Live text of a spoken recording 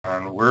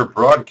And we're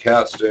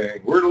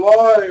broadcasting. We're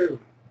live.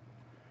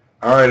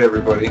 All right,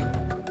 everybody.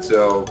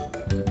 So,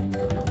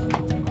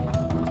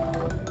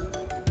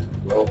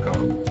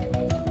 welcome.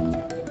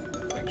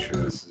 Make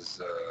sure this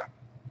is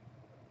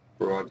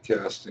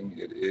broadcasting.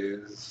 It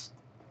is.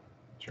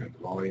 Turn the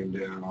volume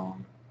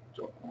down.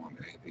 Don't want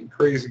anything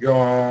crazy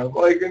going on.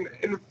 Like an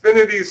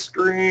infinity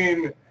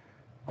screen.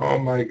 Oh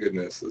my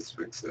goodness. Let's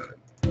fix that.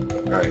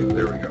 All right,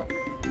 there we go.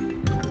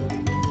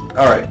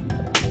 All right.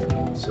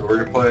 So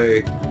we're gonna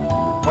play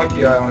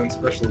Monkey Island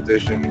Special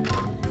Edition,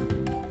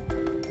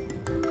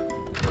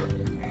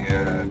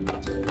 and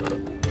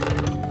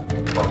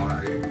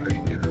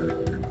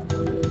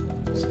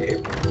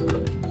escape.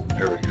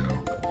 There we go.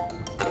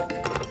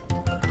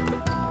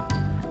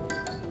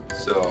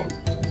 So,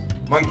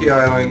 Monkey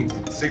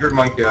Island, Secret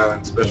Monkey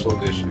Island Special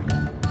Edition.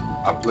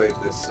 I played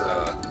this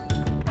a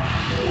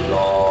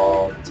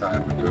long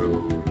time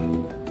ago.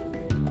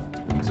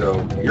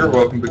 So you're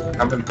welcome to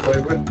come and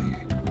play with me.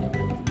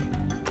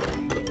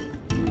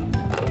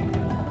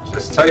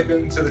 Just type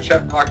into the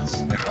chat box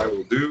and I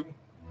will do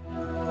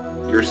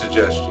your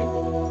suggestion.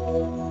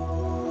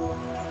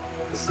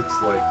 This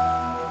looks like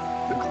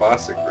the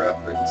classic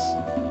graphics.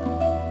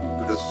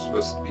 But this is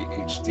supposed to be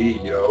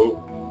HD, yo.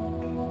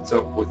 What's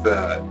up with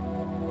that? I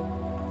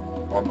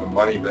want my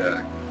money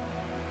back.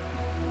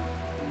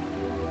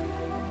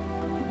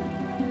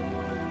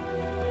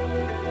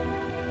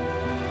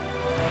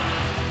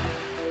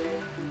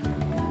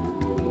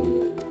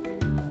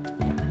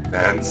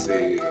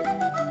 Fancy.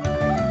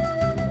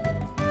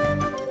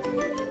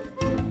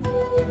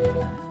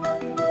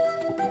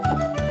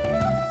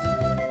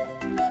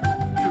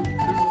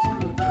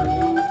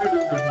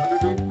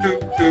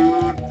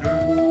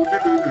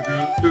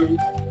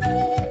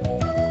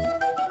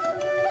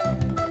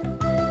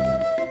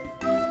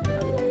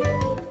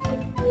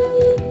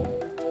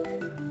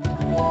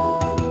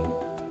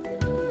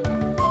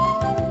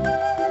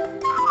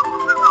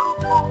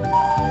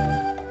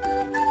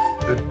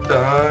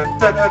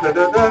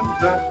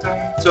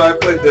 So I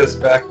played this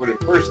back when it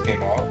first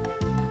came out,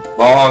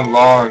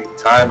 long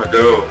time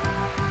ago,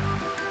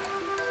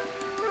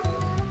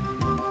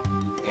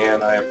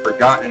 and I have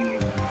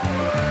forgotten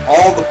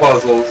all the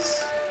puzzles.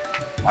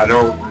 I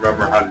don't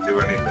remember how to do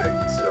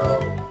anything, so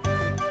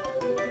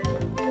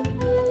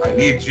I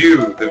need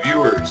you, the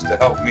viewers, to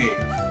help me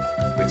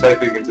by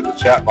typing into the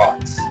chat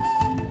box.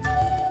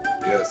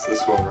 Yes,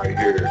 this one right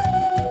here.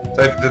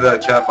 Type into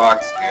that chat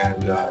box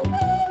and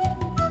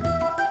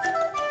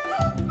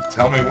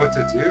tell me what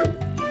to do.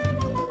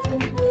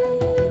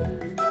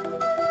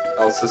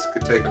 Else this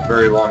could take a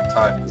very long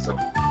time because I'm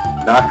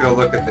not going to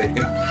look at the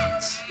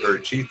hints or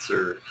cheats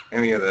or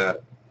any of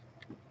that.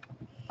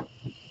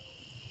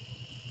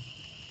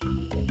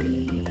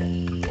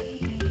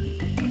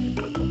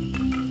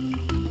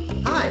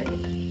 Hi,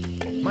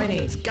 my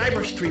name's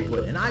Guybrush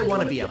Threepwood and I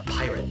want to be a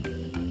pirate.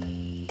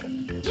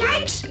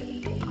 Yikes!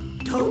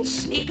 Don't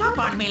sneak up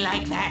on me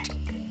like that.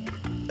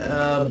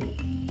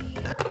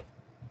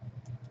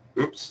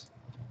 Oops.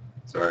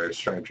 Sorry, I was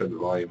trying to turn the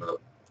volume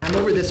up. I'm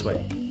over this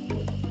way.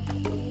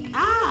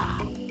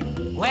 Ah,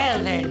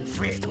 well then,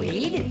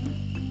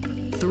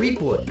 Thriftweed.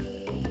 Threepwood.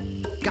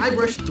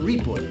 Guybrush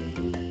Threepwood.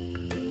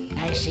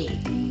 I see.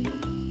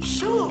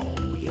 So,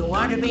 you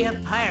want to be a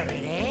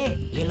pirate, eh?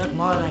 You look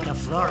more like a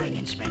flooring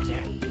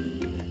inspector.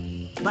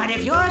 But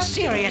if you're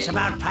serious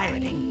about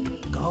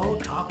pirating, go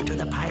talk to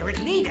the pirate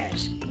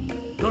leaders.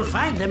 You'll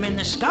find them in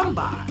the scum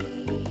bar.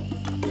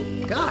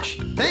 Gosh,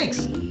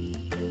 thanks.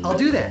 I'll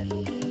do that.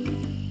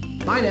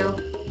 Bye now.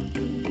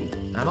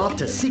 I'm off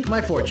to seek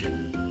my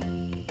fortune.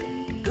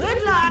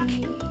 Good luck.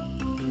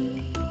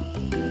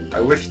 I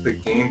wish the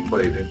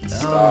gameplay didn't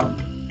stop.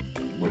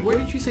 Where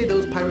did you say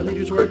those pirate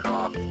leaders were? Click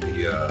off the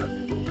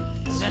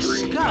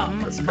screen.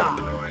 scum That's kind bar.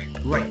 of annoying.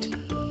 Right.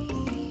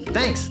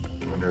 Thanks.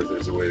 I wonder if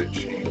there's a way to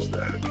change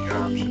that in the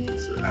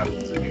options. It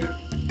happens again.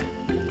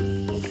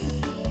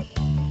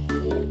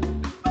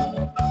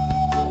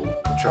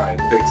 Try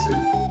and fix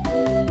it.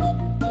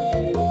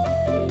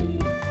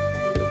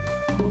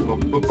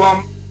 Bum.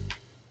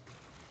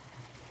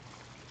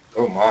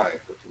 Oh my,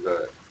 look at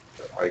that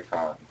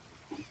icon.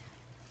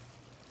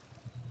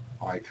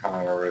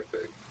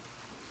 Icon-orific.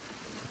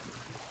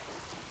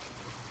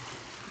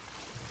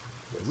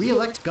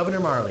 Re-elect Governor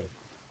Marley.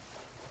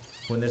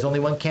 When there's only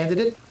one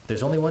candidate,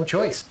 there's only one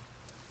choice.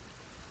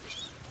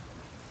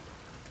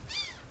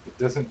 It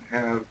doesn't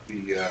have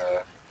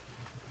the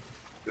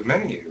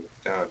menu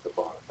down at the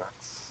bottom.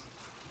 That's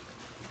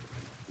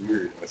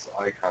weird. This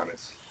icon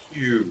is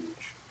huge.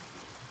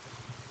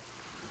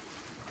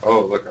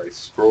 Oh, look, I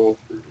scroll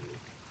through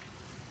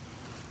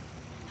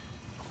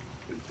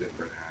the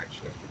different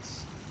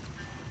actions.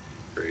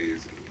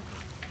 Crazy.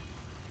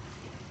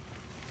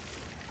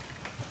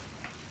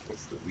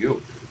 What's the wheel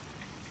do?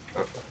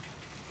 Okay.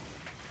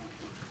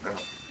 No.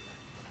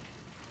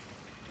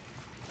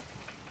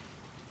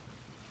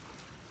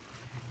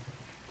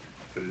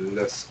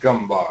 The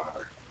scum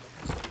bar.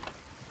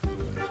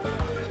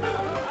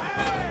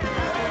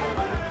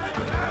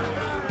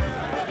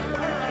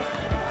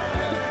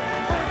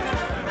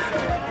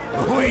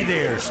 Ahoy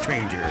there,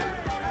 stranger.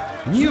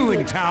 New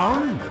in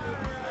town?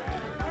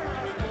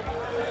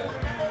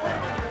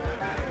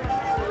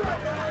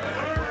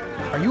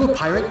 Are you a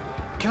pirate?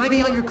 Can I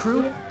be on your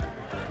crew?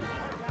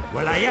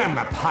 Well, I am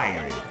a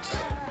pirate,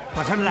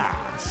 but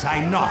alas,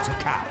 I'm not a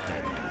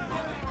captain.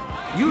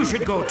 You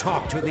should go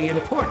talk to the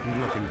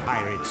important-looking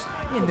pirates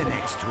in the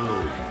next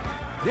room.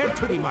 They're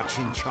pretty much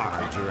in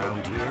charge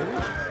around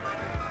here.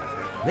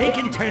 They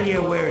can tell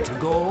you where to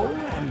go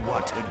and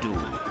what to do.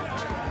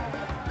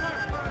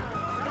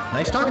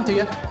 Nice talking to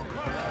you.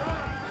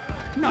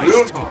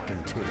 Nice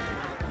talking to you.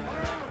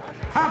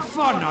 Have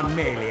fun on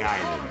Melee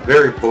Island.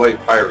 Very polite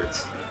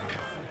pirates.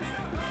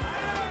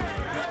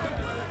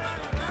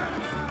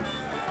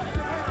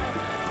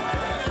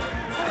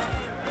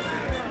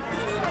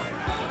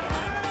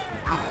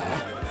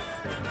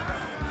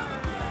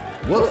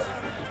 Woof.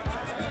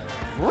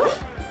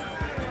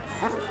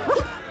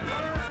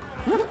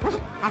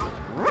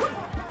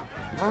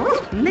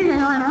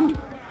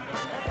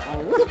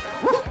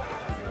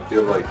 I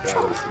feel like that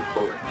was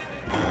important.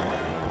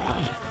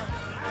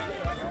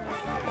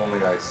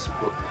 Only I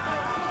spoke.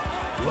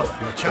 Woof,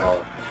 my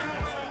child.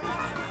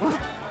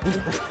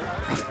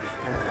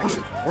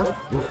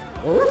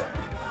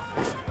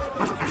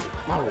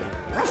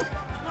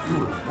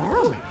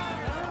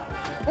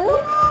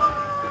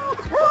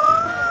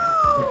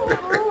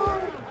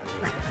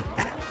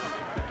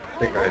 I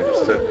think I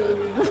understood that.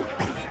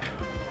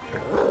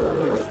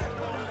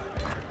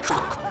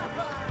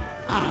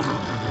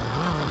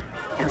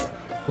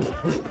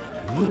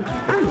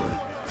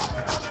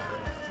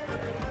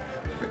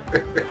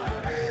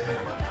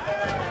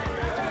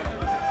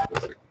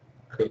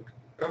 Cook.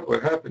 Oh,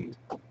 what happened?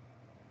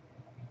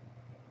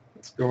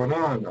 What's going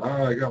on?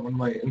 Ah, I got one of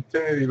my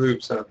infinity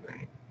loops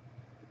happening.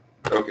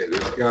 Okay,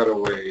 there's got a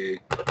way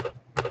to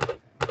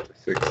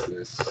fix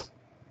this.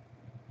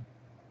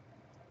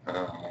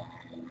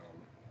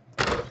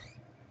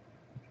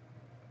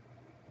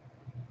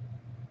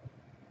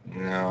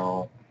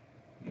 No,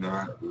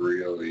 not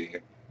really.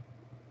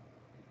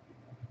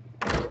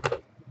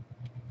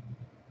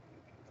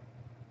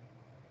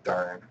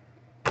 Darn.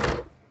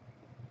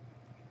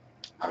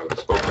 I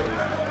was hoping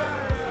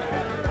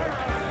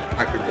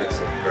I could get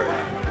some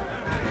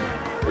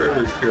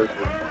very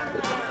careful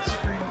with the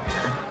screen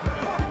here.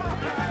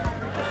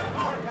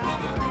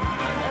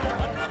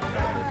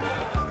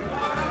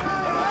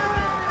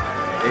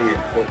 Hey,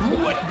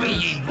 What be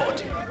ye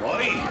wanting,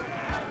 boy?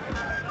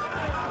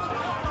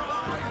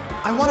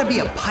 I want to be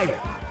a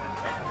pirate.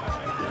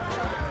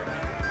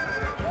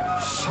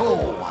 So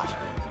what?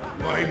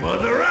 Why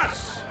bother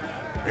us?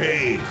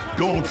 Hey,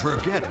 don't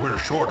forget we're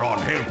short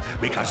on hemp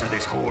because of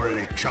this whole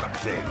Chuck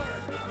thing.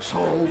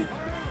 So,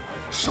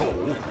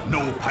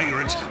 no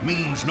pirates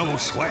means no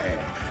swag,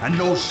 and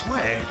no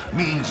swag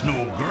means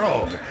no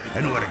grog,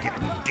 and we're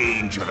getting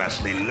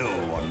dangerously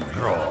low on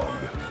grog.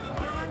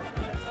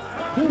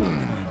 Do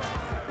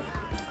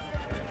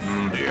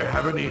you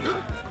have any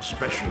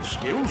special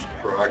skills?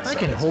 I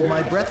can hold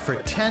my breath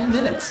for 10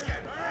 minutes.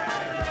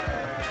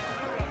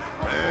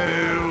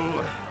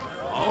 Well,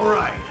 all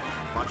right.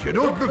 But you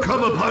don't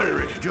become a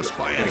pirate just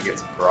by gonna get accident.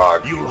 some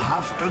grog. You'll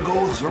have to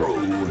go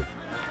through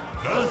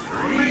the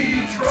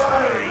 3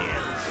 trials.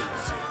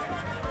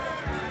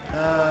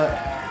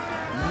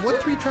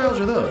 What 3 trials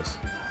are those?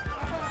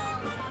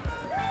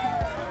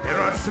 There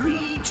are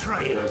 3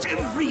 trials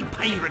every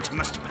pirate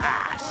must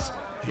pass.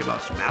 You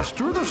must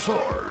master the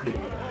sword,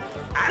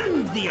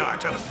 and the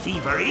art of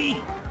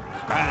thievery,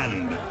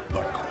 and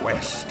the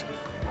quest.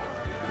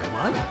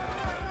 What?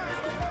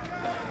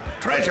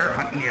 Treasure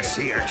hunting, you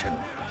sea urchin.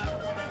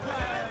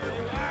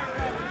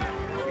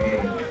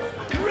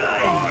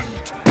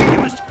 Right! You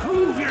must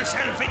prove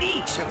yourself in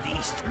each of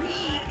these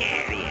 3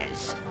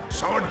 areas.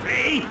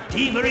 Swordplay,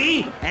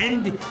 thievery,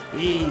 and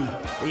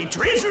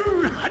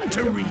treasure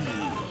huntery.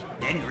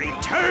 Then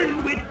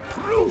return with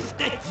proof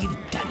that you've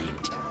done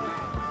it.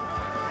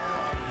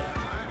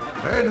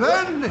 And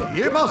then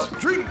you must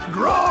drink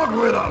grog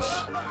with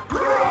us.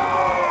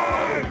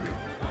 Grog!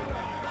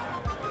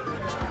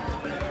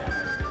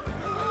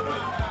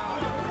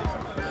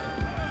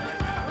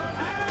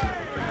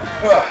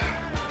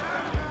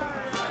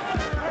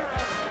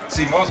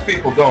 See, most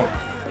people don't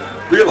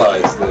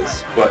realize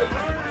this, but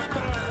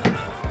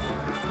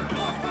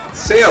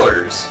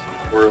sailors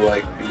were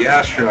like the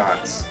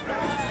astronauts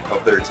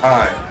of their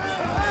time.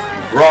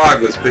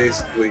 Grog was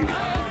basically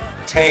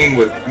tang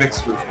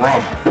mixed with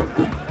rum.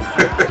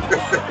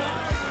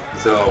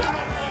 So,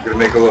 I'm gonna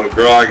make a little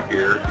grog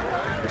here.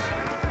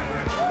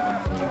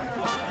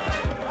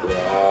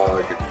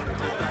 Grog.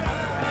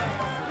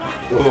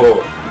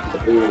 Oh,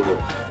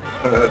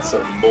 that's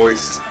a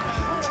moist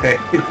tang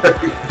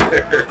right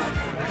there.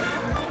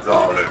 It's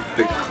all in a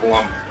big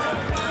clump.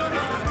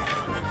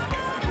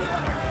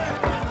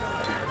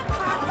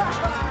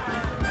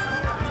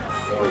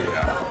 Oh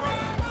yeah.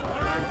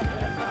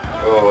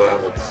 Oh, that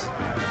looks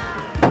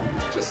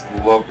just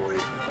lovely.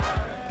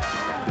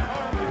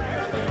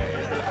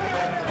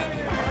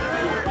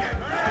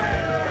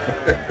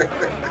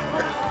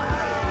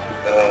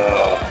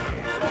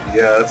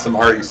 Yeah, that's some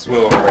hearty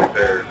swill right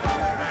there.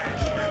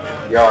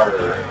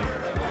 Yarder.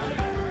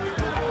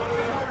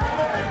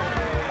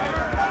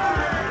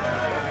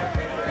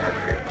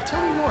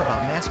 Tell me more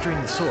about mastering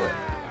the sword.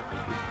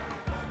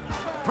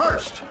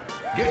 First,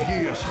 get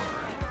ye a sword.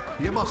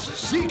 You must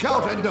seek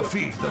out and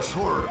defeat the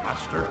sword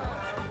master.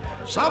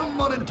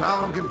 Someone in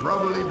town can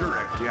probably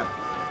direct you.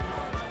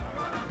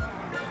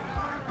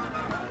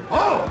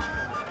 Oh!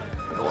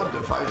 You want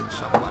to find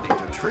somebody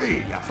to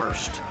train you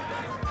first.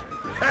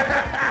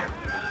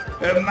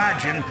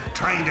 Imagine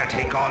trying to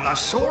take on the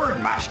sword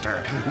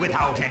master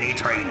without any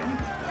training.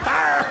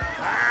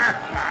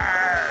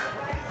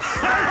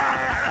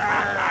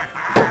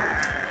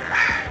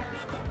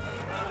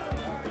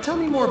 Tell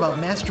me more about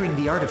mastering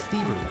the art of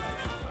thievery.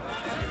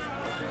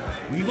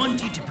 We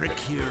want you to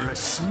procure a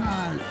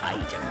small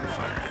item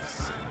for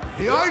us.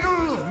 The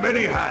idol of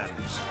many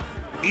hands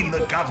in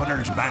the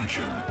governor's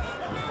mansion.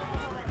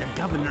 The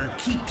governor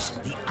keeps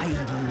the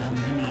idol of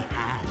many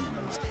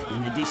hands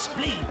in a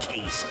display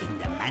case in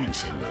the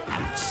mansion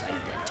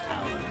outside the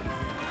town.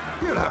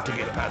 You'll have to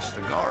get past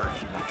the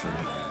guards,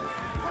 naturally.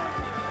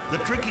 The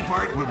tricky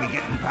part will be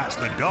getting past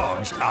the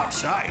dogs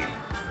outside.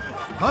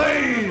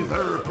 Aye,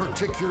 they're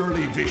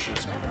particularly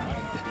vicious.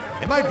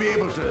 They might be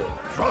able to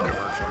drug him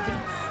or something.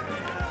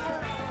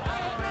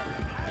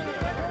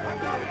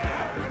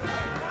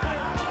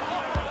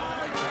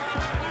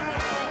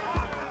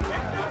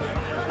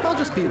 I'll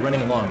just be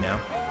running along now.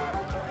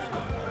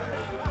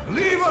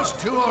 Leave us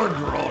to our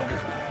grog.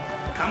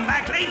 Come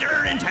back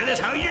later and tell us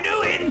how you're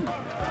doing.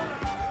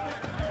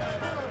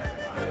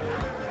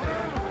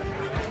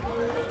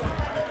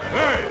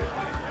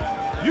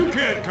 Hey, you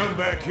can't come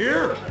back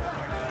here.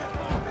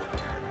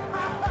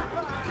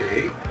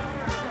 Okay.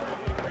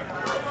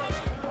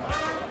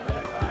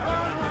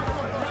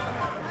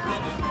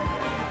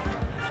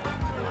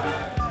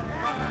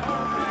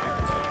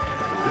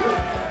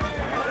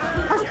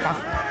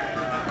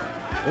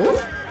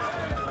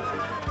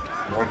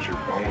 Want your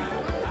bone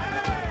roll.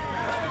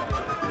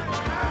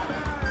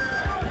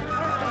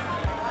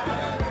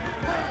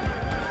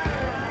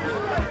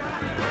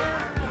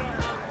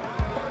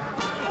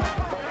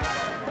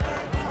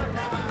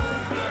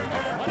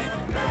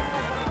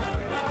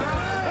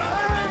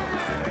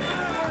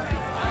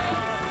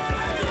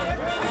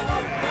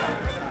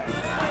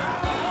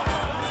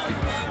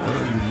 What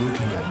are you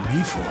looking at me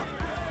for?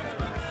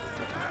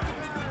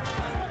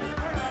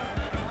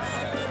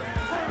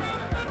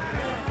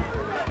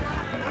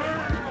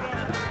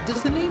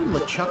 Does the name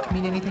LeChuck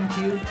mean anything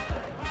to you?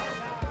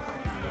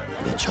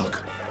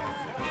 LeChuck.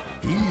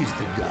 He's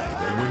the guy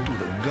that went to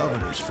the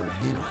governor's for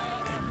dinner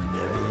and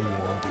never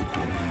wanted to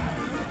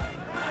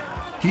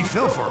leave. He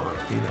fell for her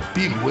in a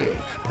big way,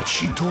 but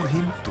she told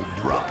him to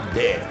drop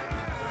dead.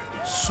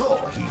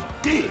 So he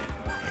did,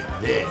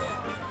 and then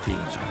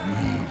things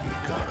really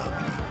got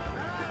ugly.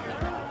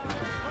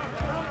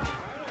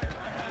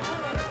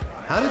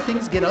 How did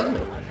things get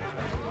ugly?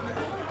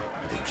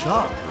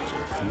 LeChuck was a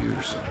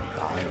fearsome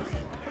tyrant.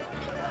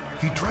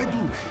 He tried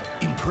to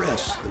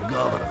impress the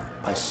governor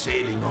by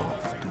sailing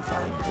off to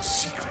find the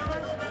secret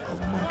of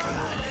Monkey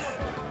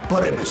Island.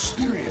 But a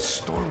mysterious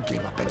storm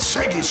came up and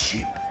sank his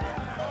ship,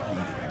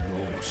 leaving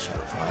no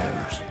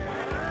survivors.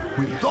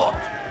 We thought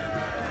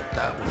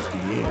that was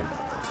the end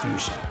of the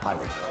fearsome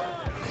pirate,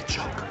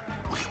 LeChuck.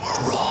 We were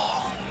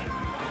wrong.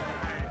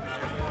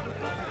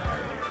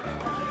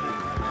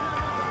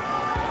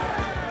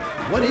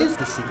 What is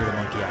the secret of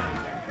Monkey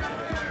Island?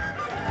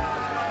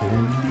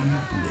 Only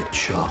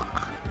LeChuck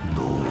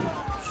knows.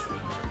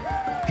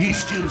 He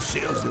still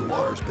sails the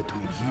waters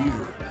between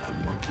here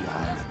and Monkey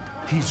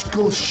Island. His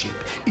ghost ship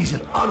is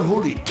an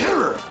unholy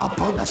terror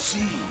upon the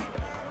sea.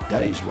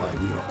 That is why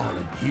we are all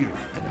in here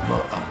and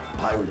not out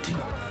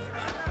pirating.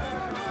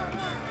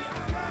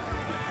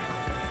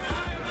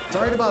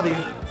 Sorry to bother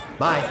you.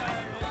 Bye.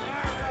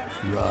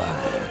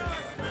 Right.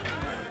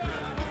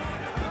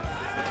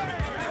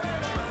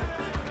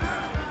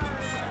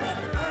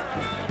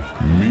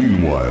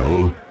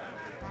 Meanwhile,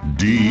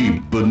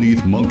 deep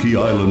beneath Monkey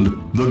Island,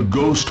 the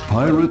ghost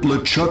pirate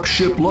LeChuck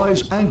ship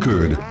lies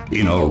anchored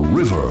in a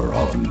river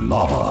of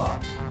lava.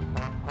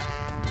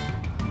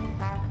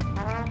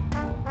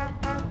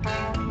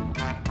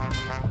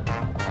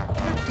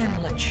 Captain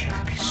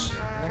LeChuck,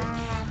 sir.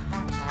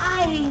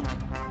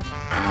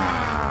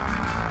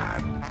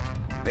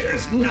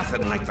 There's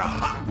nothing like the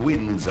hot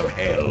winds of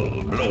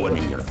hell blowing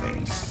in your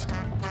face.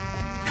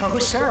 Oh,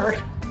 sir.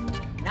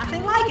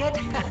 Nothing like it.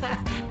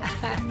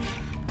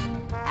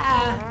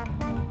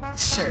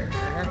 Sir,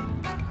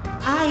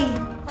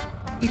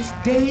 It's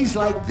days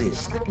like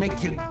this that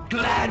make you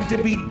glad to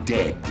be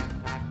dead.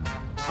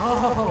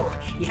 Oh,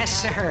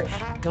 yes, sir.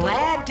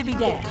 Glad to be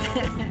dead.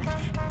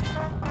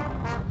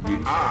 We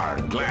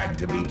are glad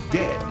to be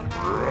dead,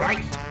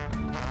 right?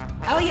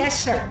 Oh, yes,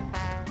 sir.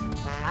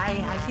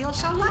 I feel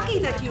so lucky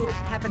that you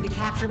happened to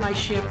capture my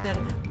ship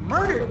and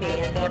murdered me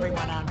and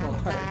everyone on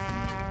board.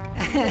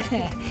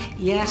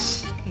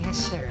 Yes,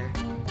 sir.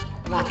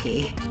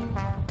 Lucky.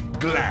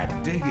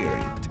 Glad to hear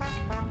it.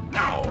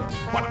 Now,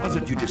 what was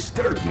it you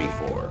disturbed me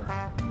for?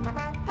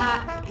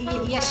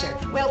 Yes, sir.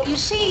 Well, you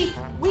see,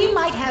 we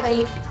might have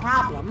a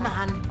problem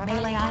on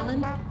Melee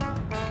Island.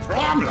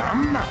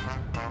 Problem?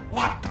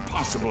 What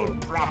possible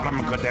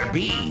problem could there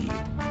be?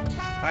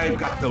 I've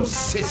got those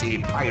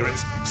sissy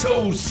pirates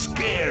so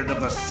scared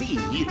of the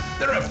sea,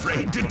 they're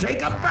afraid to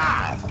take a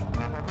bath.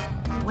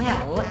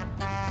 Well,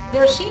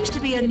 there seems to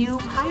be a new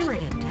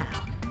pirate in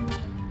town.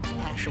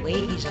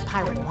 Actually, he's a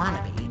pirate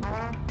wannabe.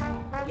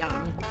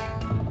 Young,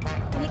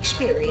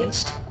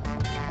 inexperienced,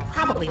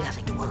 probably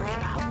nothing to worry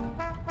about.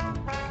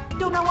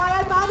 Don't know why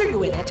I bother you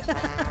with it. I'll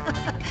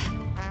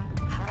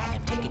have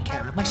him taken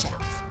care of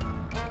myself.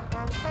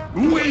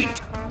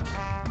 Wait!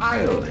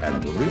 I'll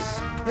handle this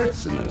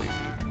personally.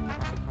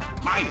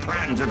 My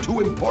plans are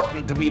too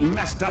important to be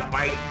messed up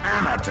by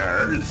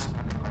amateurs.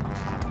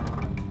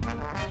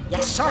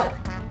 Yes, sir.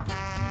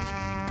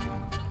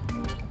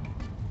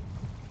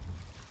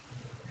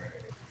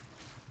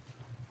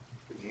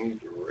 We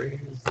need to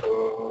raise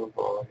the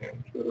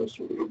volume just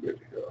a little bit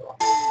here.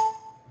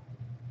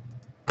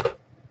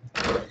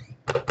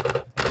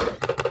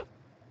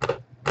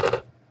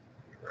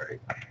 Right.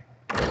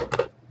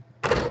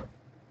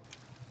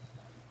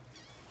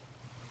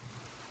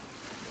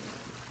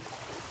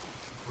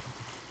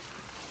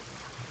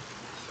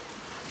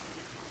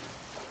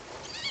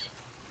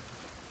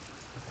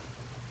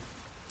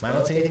 I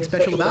don't see anything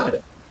special about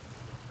it.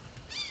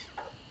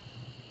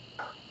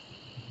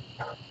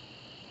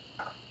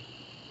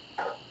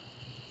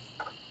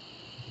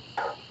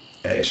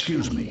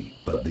 Excuse me,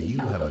 but do you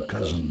have a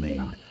cousin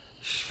named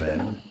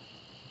Sven?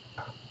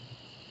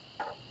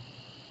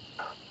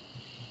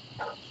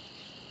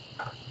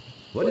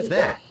 What is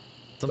that?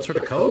 Some sort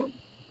of code?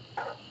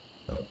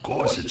 Of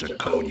course it's a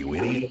code, you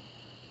idiot.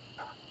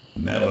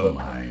 Never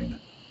mind.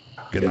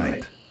 Good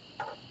night.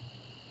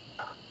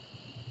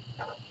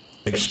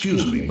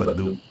 Excuse me, but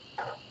do...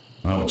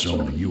 Oh, it's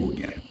only you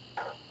again.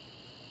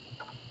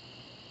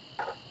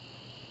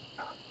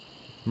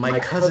 My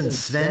cousin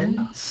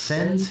Sven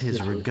sends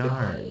his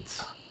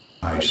regards.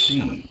 I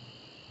see.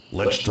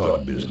 Let's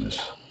talk business.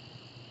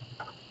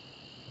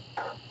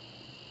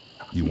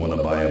 You want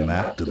to buy a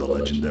map to the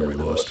legendary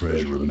lost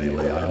treasure of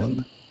Melee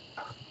Island?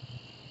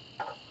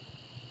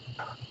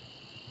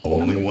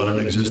 Only one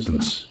in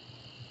existence.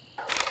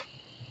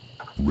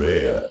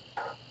 Rare.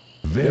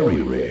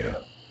 Very rare.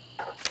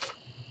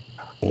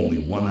 Only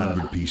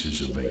 100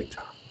 pieces of 8.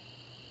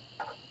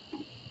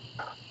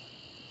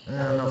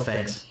 No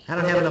thanks. I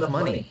don't have enough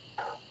money.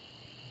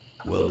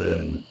 Well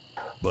then,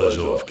 buzz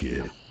off,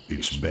 kid.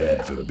 It's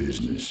bad for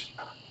business.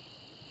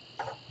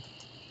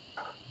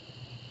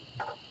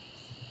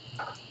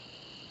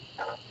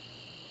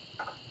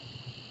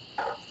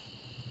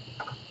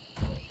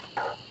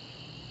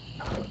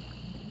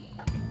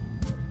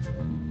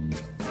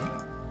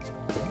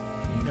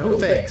 No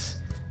thanks.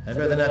 I'd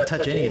rather not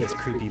touch any of this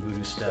creepy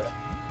voodoo stuff.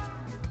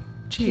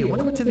 Gee, I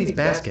wonder what's in these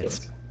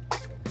baskets.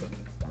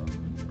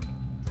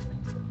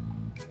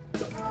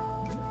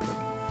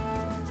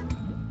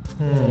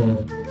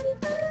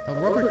 A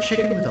rubber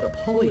chicken with a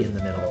pulley in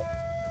the middle.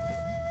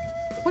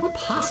 What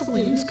possible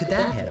use could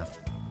that have?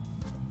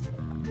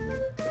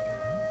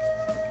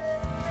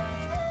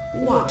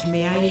 What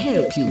may I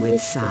help you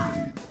with,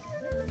 son?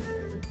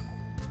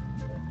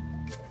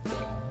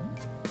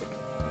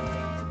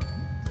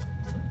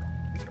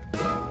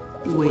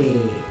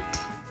 Wait,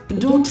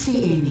 don't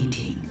say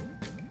anything.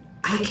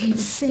 I can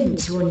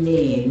sense your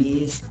name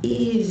is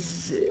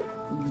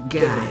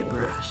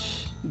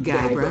Guybrush.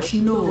 Guybrush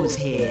nose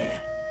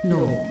hair.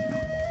 No.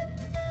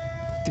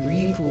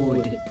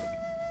 Threepwood.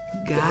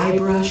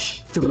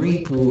 Guybrush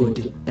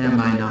Threepwood. Am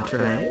I not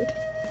right?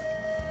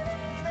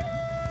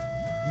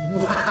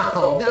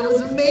 Wow, that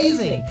was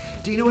amazing!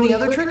 Do you know any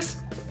other tricks?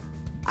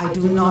 I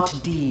do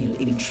not deal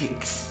in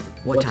tricks.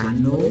 What I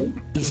know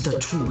is the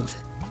truth.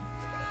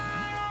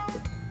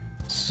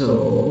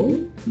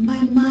 So, my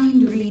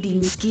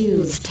mind-reading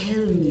skills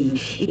tell me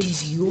it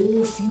is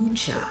your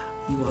future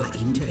you are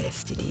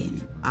interested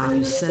in. Are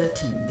you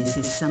certain this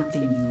is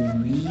something you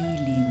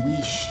really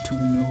wish to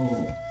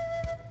know?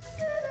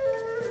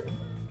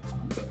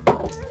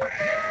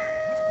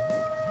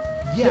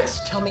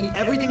 Yes, tell me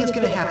everything that's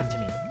going to happen to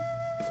me.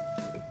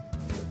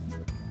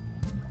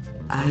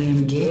 I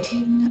am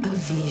getting a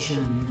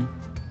vision.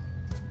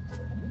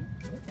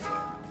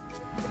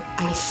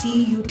 I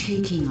see you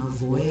taking a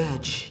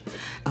voyage,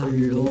 a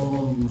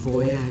long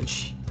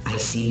voyage. I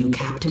see you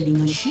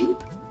captaining a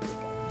ship.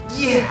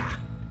 Yeah!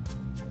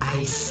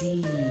 I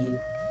see.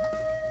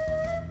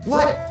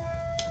 What?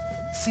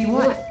 See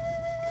what?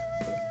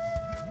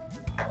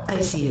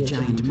 I see a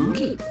giant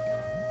monkey.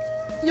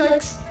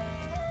 Yikes!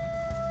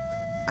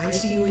 I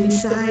see you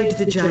inside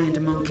the giant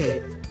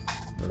monkey.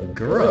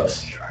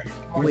 Gross.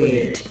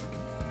 Wait.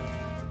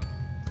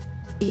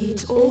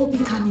 It's all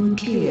becoming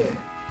clear.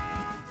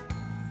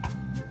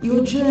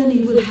 Your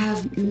journey will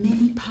have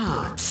many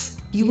parts.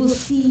 You will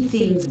see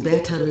things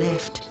better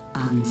left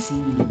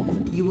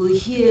unseen. You will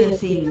hear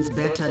things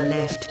better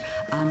left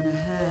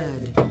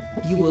unheard.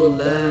 You will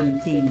learn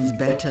things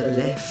better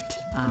left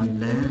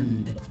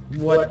unlearned.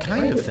 What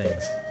kind of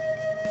things?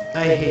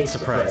 I hate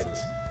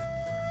surprises.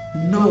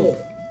 No,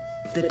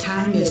 the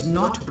time is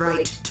not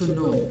right to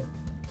know.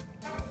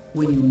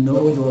 When you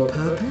know your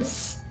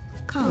purpose,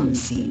 come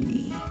see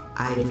me.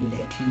 I will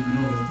let you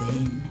know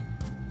then.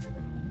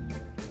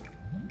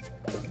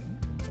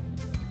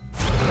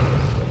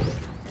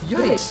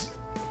 Yikes!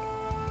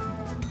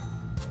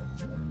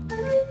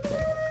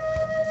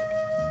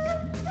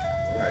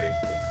 Right.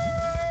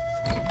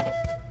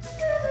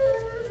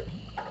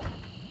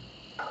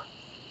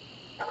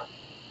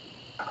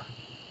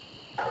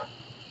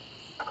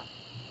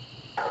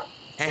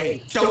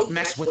 Hey, don't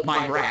mess with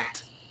my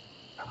rat.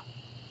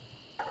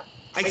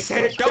 I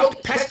said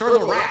don't pester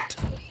the rat.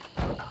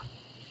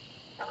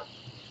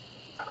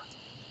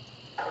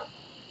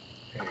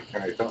 Hey,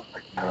 can I talk?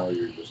 No,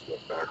 you're just a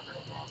background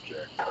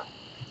object.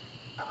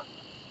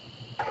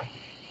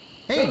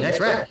 Hey, nice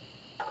rat.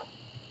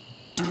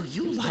 Do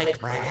you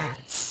like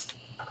rats?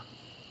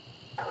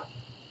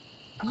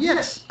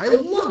 Yes, I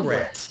love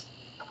rats.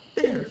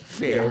 They're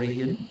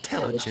very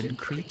intelligent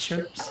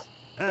creatures.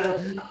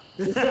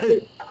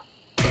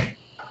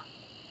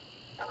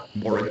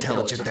 More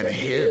intelligent than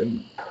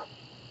him.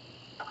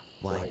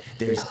 Why,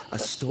 there's a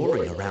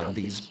story around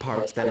these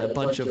parts that a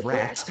bunch of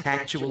rats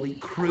actually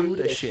crewed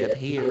a ship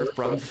here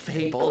from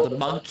fabled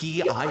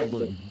Monkey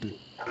Island.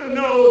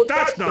 No,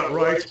 that's not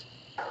right.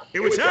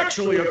 It was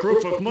actually a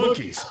group of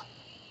monkeys.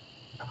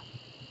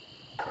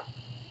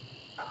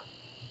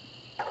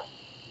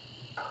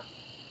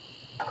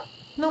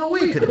 No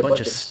way could a bunch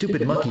of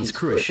stupid monkeys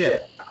crew a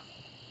ship.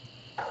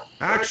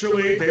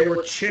 Actually, they were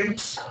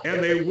chimps,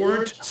 and they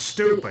weren't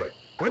stupid.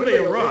 When they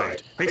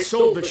arrived, they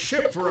sold the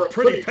ship for a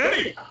pretty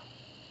penny.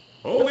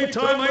 Only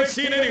time I've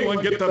seen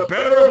anyone get the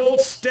better of old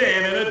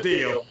Stan in a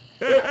deal.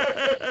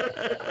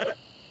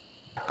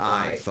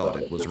 I thought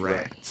it was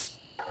rats.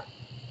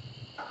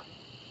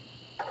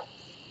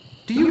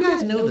 Do you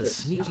guys know the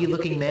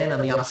sneaky-looking man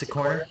on the opposite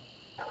corner?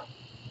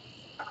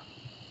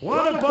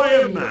 Wanna buy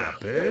a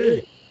map,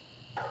 eh?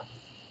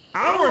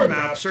 Our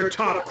maps are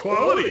top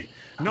quality,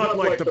 not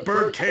like the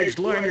bird-caged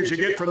liners you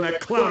get from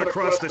that clown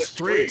across the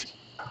street.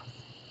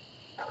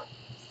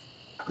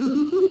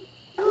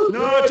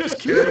 No, just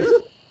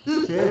kidding.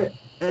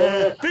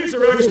 These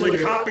are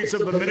actually copies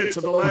of the minutes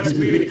of the last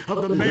meeting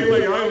of the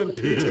Melee Island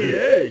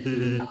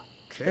PTA.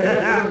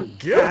 Can't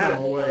give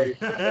them away.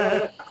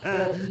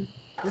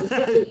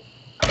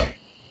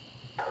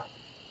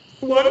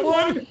 Want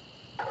one?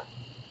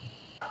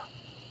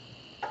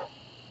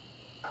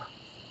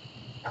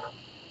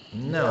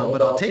 No,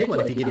 but I'll take one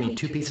if you give me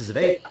 2 pieces of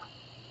 8.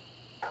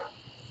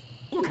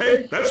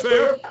 Okay, that's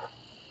fair.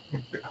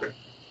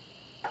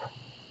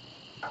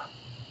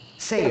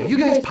 Say, are you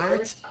guys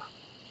pirates?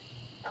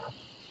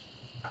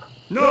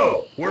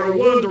 No, we're a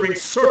wandering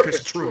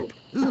circus troupe.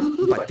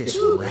 But this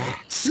rat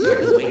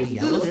scared away the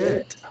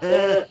elephant.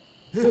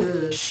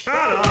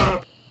 Shut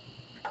up!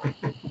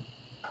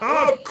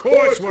 Of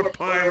course we're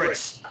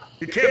pirates.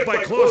 You can't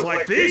buy clothes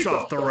like these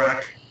off the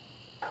rack.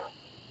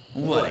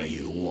 What do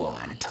you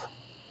want?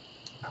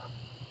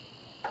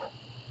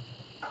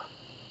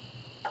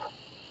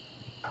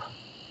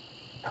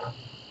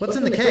 What's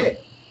in the keg?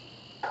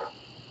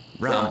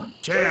 Rum.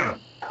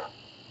 Jam.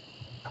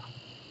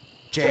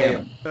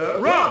 Jam.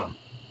 Rum.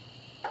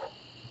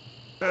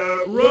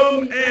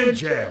 Rum and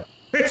jam.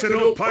 It's an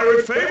old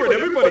pirate favorite.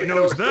 Everybody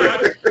knows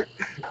that.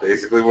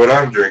 Basically what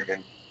I'm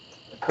drinking.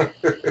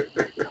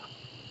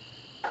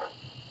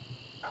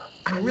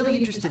 I'm really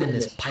interested in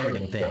this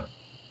pirating thing.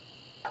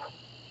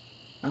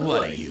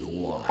 What do you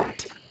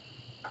want?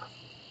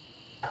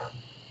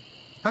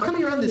 How come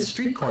you're on this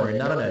street corner and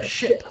not on a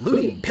ship?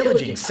 Looting,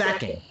 pillaging,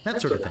 sacking, that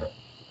sort of thing.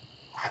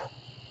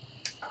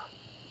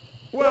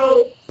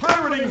 Well,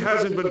 pirating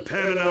hasn't been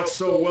panning out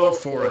so well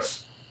for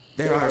us.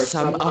 There are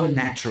some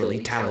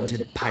unnaturally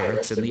talented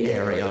pirates in the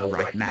area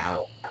right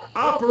now.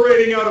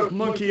 Operating out of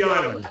Monkey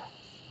Island.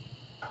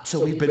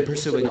 So we've been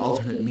pursuing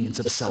alternate means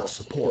of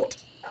self-support.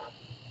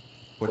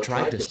 We're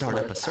trying to start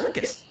up a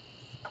circus.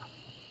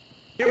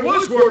 It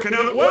was working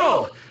out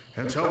well,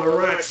 until the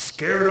rats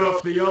scared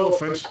off the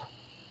elephant.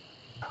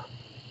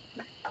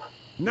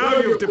 Now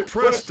you've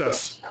depressed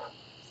us.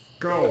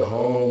 Go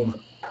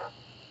home.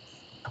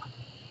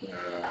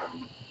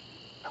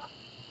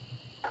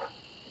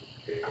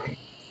 Okay.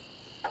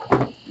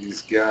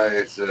 These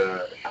guys,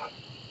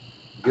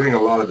 getting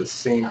a lot of the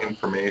same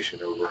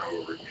information over and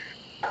over again.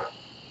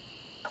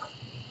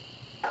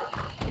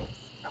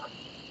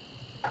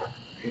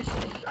 Right,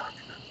 that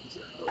comes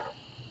out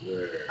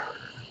there.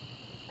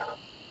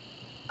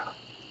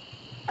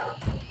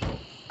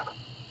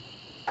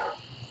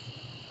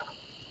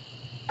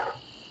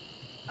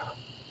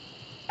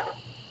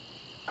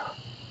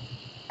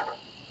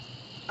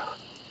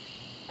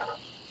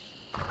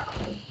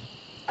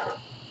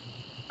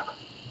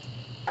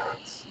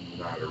 That's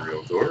not a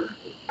real door.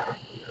 Okay,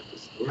 we got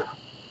this door.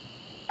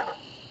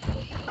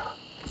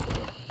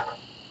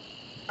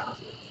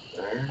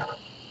 There.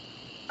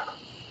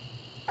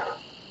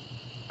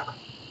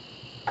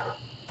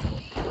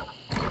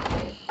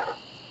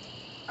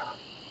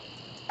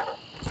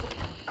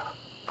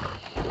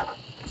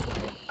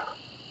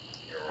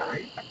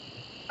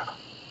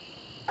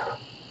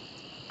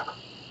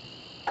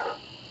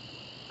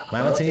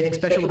 Why, what's anything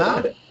special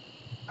about it?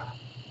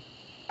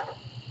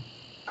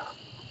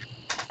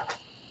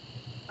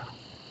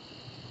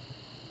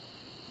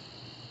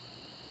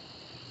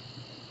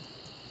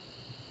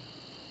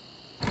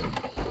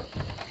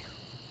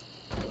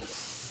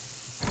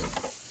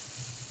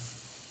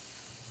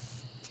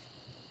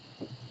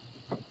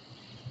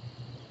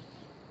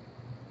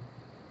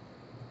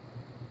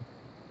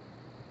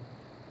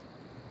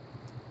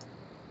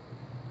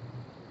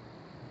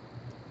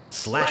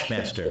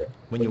 Slashmaster,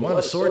 when you want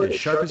a sword as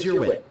sharp as your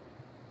wit.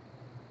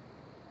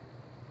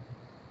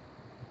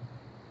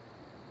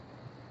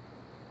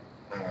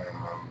 Okay.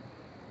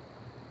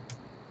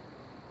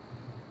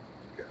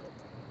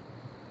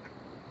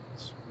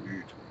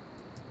 Sweet.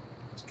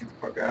 Let's get the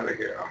fuck out of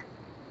here.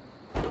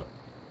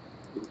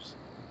 Oops.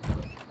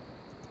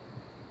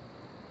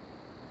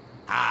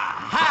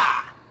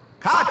 Aha!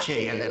 Caught you,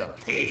 you little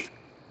thief.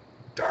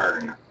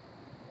 Darn.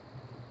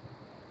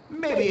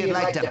 Maybe you'd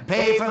like to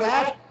pay for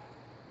that?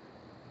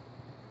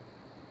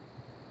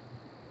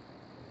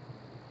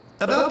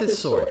 About this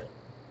sword.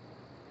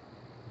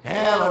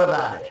 Hell, what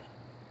about it?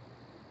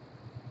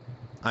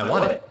 I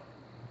want it.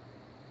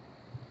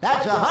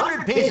 That's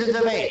 100 pieces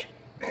of 8.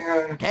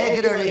 Man, Take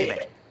it or leave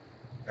it.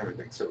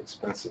 everything's so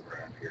expensive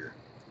around here.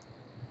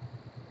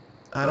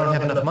 I don't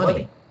have enough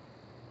money.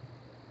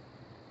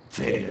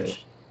 Figures.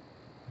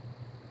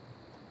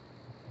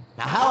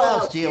 Now, how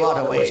else do you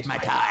want to waste my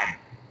time?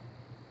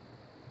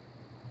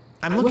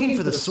 I'm looking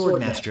for the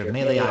Swordmaster of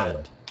Melee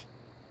Island.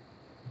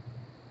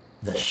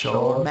 The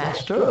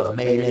Swordmaster of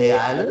Melee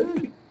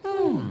Island?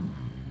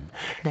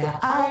 Now,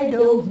 I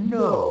don't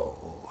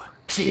know.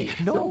 See,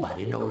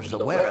 nobody knows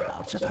the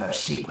whereabouts of her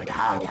secret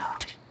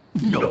hideout.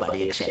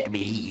 Nobody except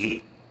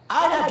me.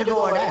 I'd have to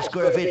go and ask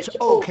her if it's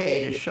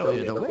okay to show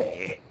you the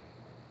way.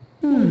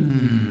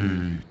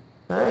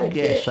 I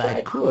guess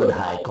I could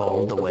hike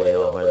all the way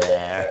over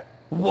there.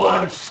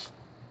 Once.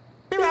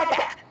 Be right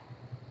back.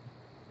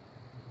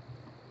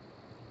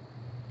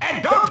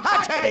 And don't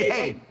touch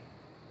anything!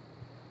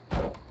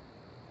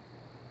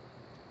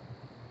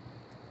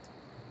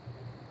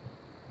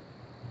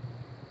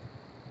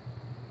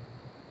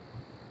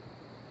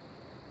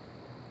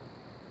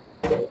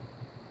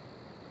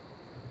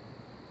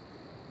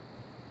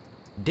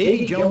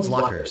 Davy Jones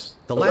Lockers,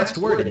 the last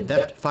word in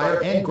theft,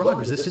 fire, and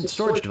grog-resistant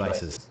storage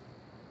devices.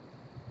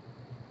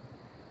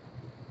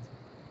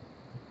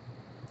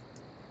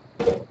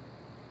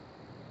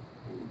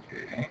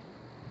 Okay.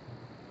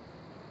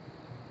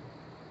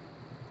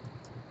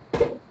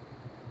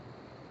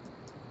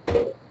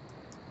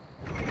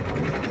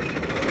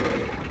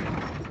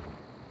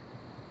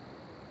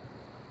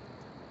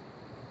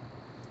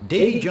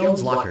 Davy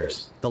Jones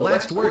Lockers, the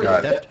last word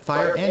in theft,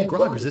 fire, and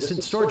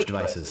grog-resistant storage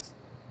devices.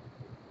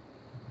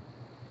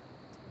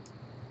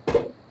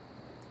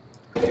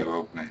 How do you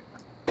open it?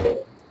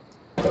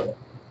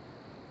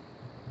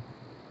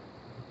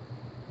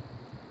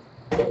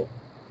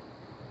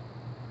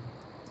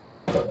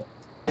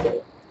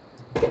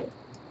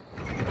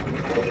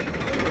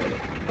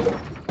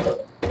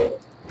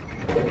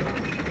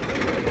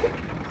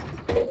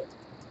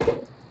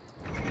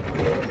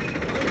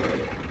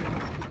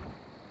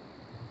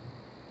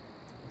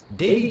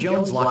 Davy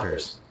Jones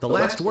Lockers, the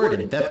last word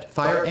in theft,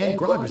 fire, and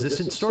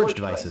grog-resistant storage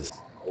devices.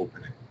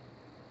 Open it.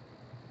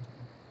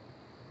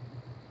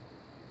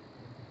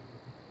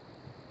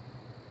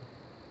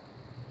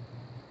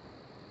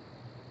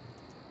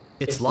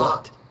 It's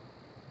locked.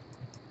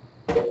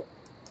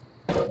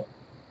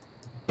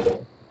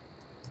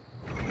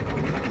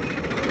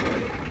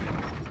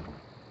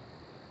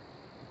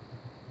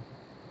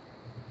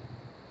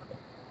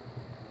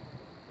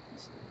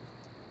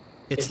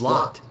 It's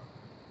locked.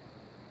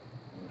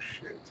 Oh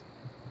shit.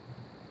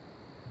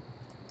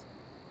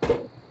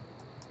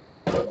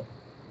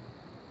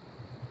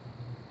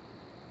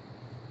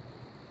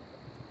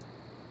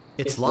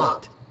 It's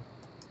locked.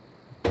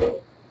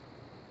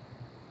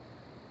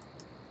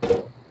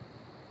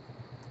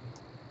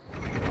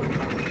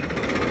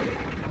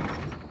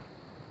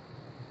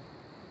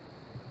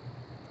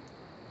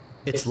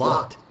 It's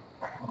locked.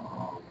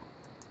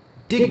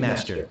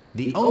 Digmaster,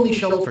 the only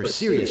shovel for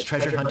serious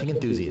treasure hunting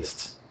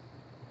enthusiasts.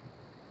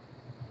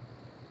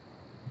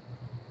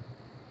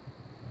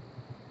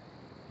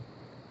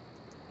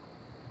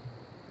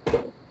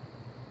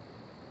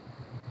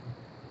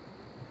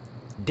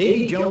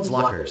 Davy Jones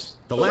Lockers,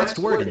 the last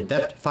word in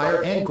theft,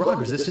 fire, and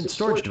grog-resistant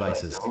storage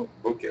devices. Don't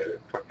look at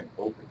it. Fucking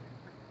open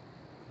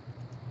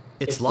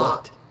it. It's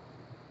locked.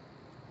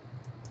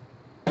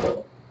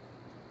 Come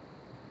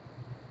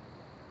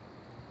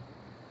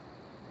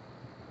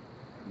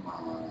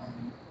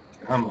on.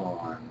 Come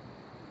on.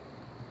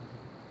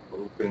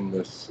 Open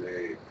the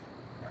safe.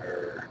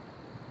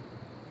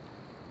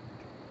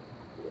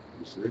 What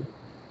is it?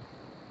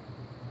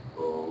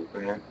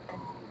 Open it.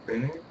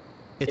 Open it.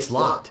 It's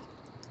locked.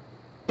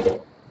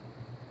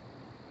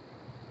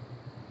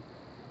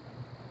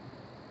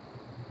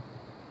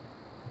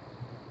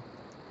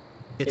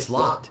 It's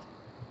locked.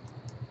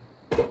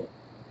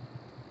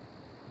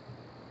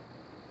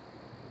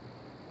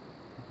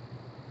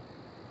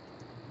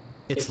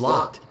 It's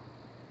locked.